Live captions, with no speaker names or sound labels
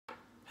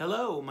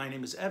Hello, my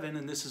name is Evan,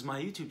 and this is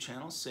my YouTube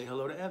channel. Say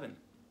hello to Evan.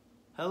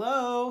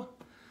 Hello!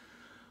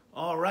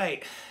 All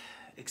right,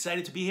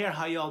 excited to be here.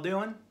 How y'all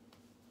doing?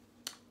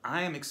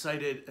 I am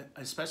excited,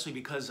 especially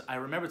because I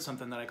remembered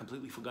something that I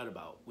completely forgot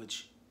about,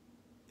 which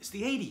is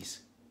the 80s.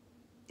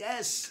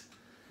 Yes!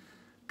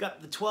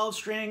 Got the 12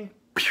 string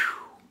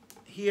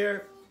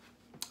here,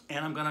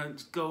 and I'm gonna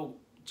go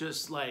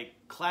just like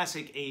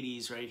classic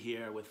 80s right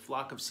here with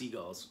Flock of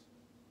Seagulls.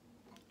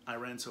 I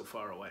Ran So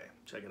Far Away.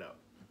 Check it out.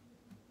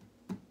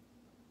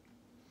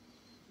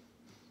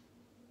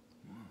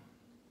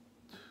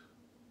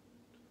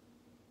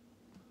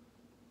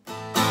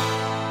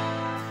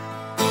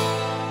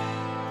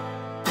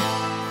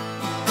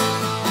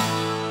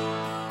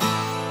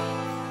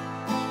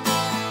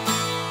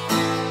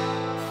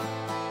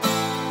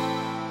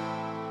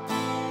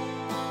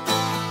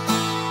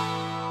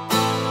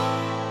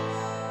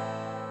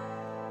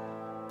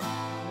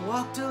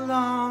 Walked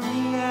along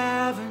the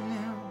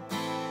avenue,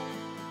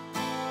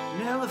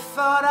 never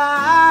thought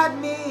I'd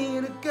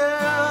meet a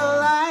girl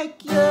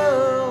like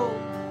you.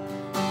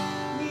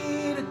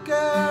 Meet a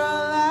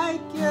girl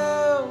like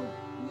you.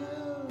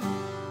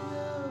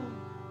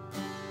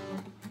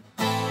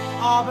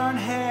 Auburn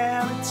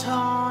hair and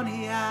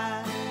tawny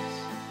eyes,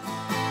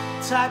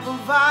 type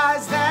of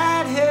eyes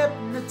that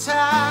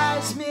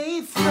hypnotize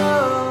me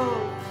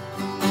through.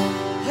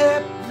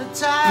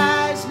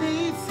 Hypnotize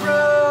me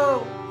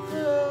through.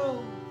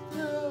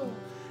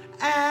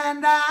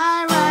 And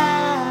I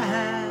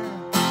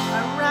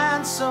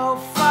ran so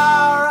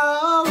far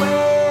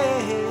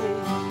away.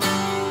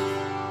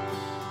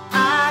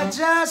 I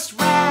just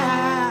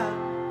ran,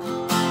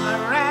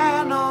 I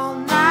ran all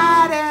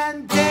night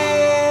and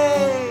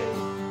day.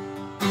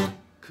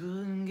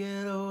 Couldn't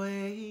get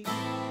away.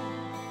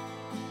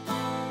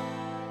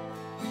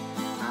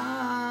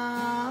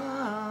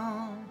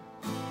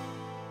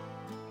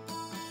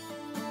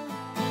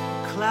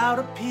 Cloud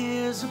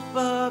appears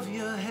above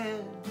your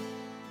head.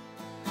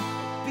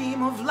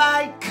 Beam of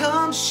light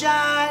comes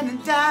shining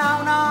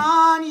down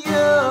on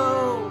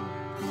you,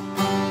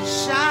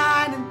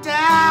 shining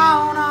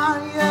down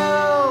on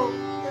you.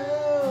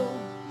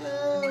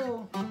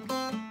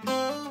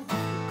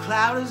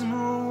 Cloud is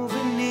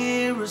moving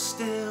nearer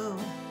still.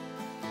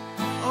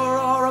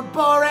 Aurora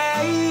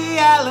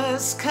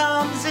Borealis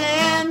comes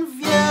in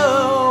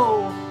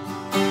view.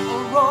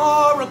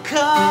 Aurora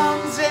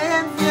comes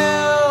in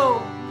view.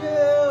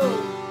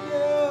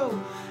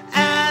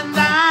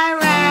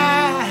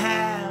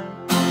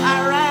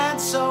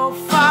 So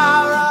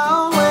far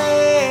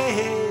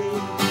away,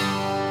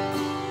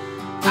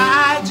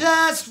 I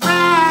just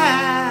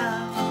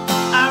ran,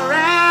 I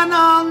ran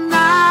all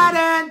night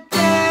and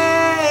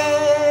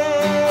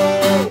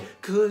day,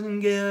 couldn't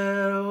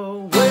get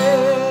away.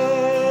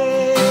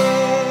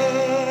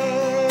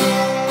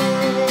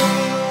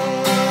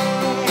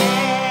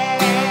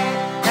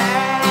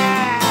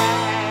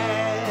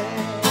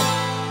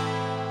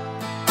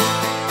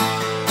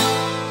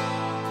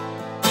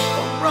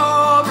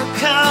 Aurora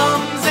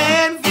comes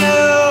in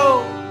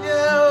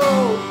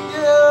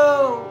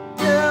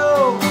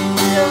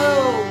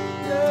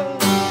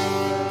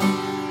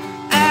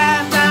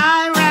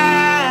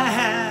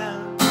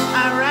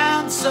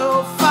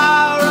so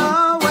far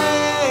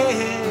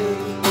away.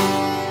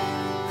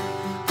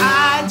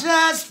 I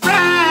just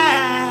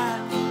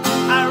ran,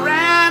 I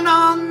ran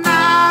all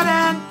night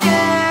and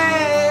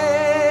day.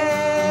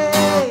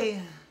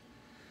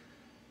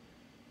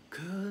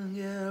 Couldn't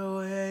get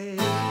away.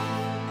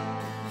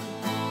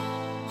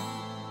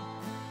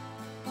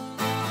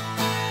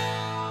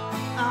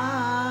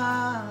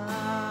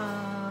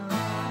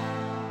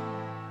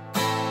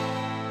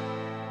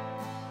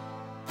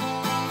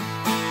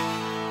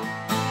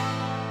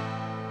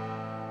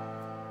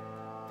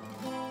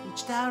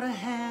 Reached out a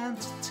hand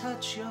to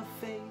touch your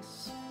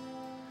face,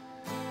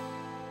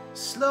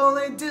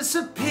 slowly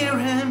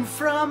disappearing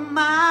from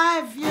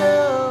my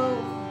view,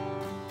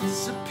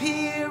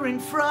 disappearing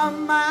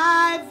from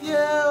my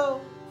view.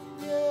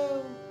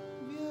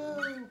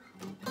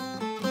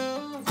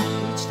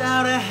 Reached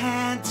out a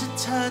hand to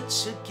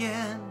touch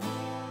again.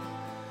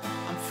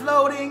 I'm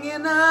floating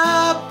in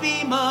a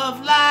beam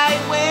of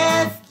light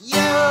with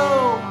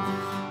you,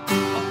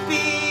 a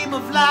beam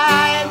of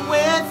light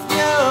with you.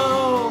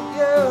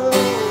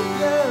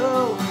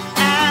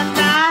 And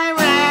I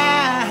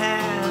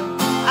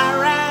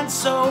ran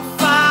so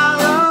far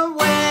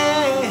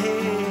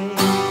away.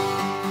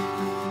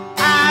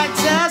 I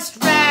just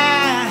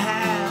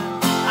ran,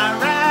 I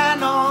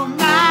ran all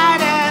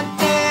night and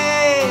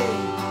day.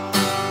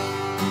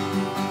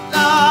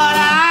 Lord,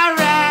 I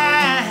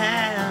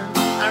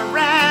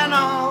ran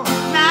all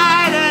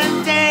night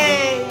and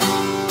day.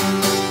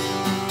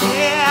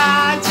 Yeah,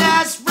 I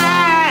just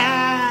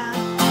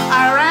ran.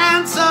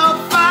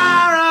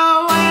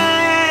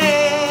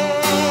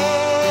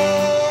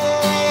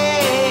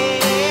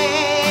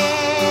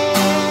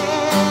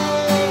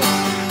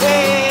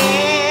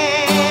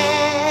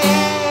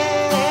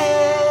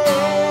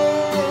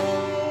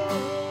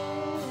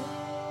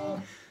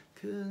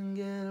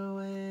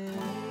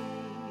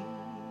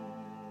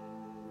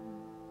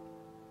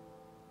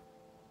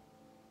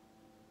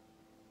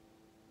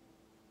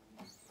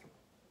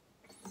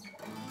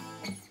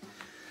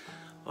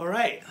 All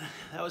right,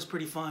 that was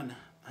pretty fun.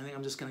 I think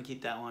I'm just gonna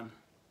keep that one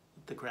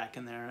with the crack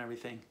in there and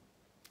everything.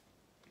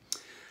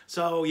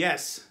 So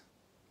yes,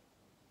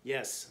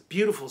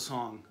 beautiful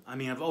song. I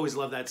mean, I've always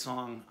loved that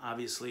song.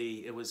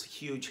 Obviously, it was a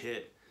huge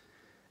hit.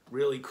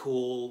 Really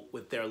cool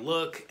with their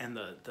look and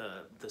the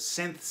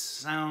synth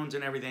sounds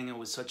and everything. It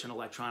was such an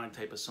electronic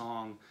type of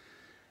song.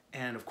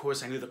 And of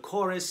course, I knew the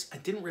chorus. I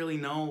didn't really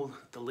know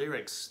the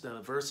lyrics,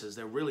 the verses.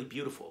 They're really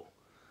beautiful.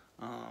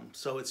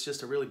 So it's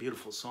just a really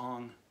beautiful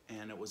song,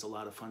 and it was a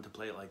lot of fun to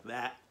play it like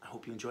that. I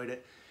hope you enjoyed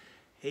it.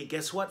 Hey,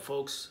 guess what,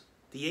 folks?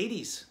 The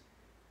 80s.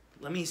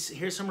 Let me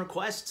hear some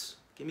requests.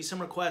 Give me some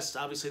requests.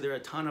 Obviously, there are a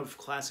ton of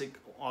classic,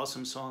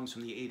 awesome songs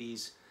from the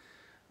 80s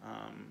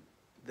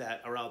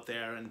that are out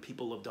there, and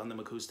people have done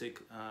them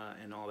acoustic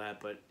and all that,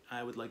 but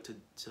I would like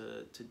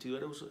to do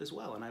it as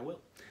well, and I will.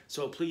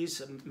 So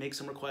please make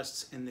some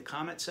requests in the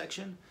comment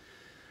section.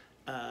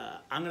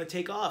 I'm going to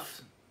take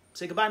off.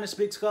 Say goodbye, Miss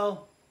Big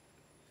Skull.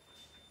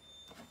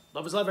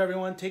 Love is love,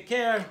 everyone. Take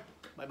care.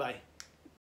 Bye-bye.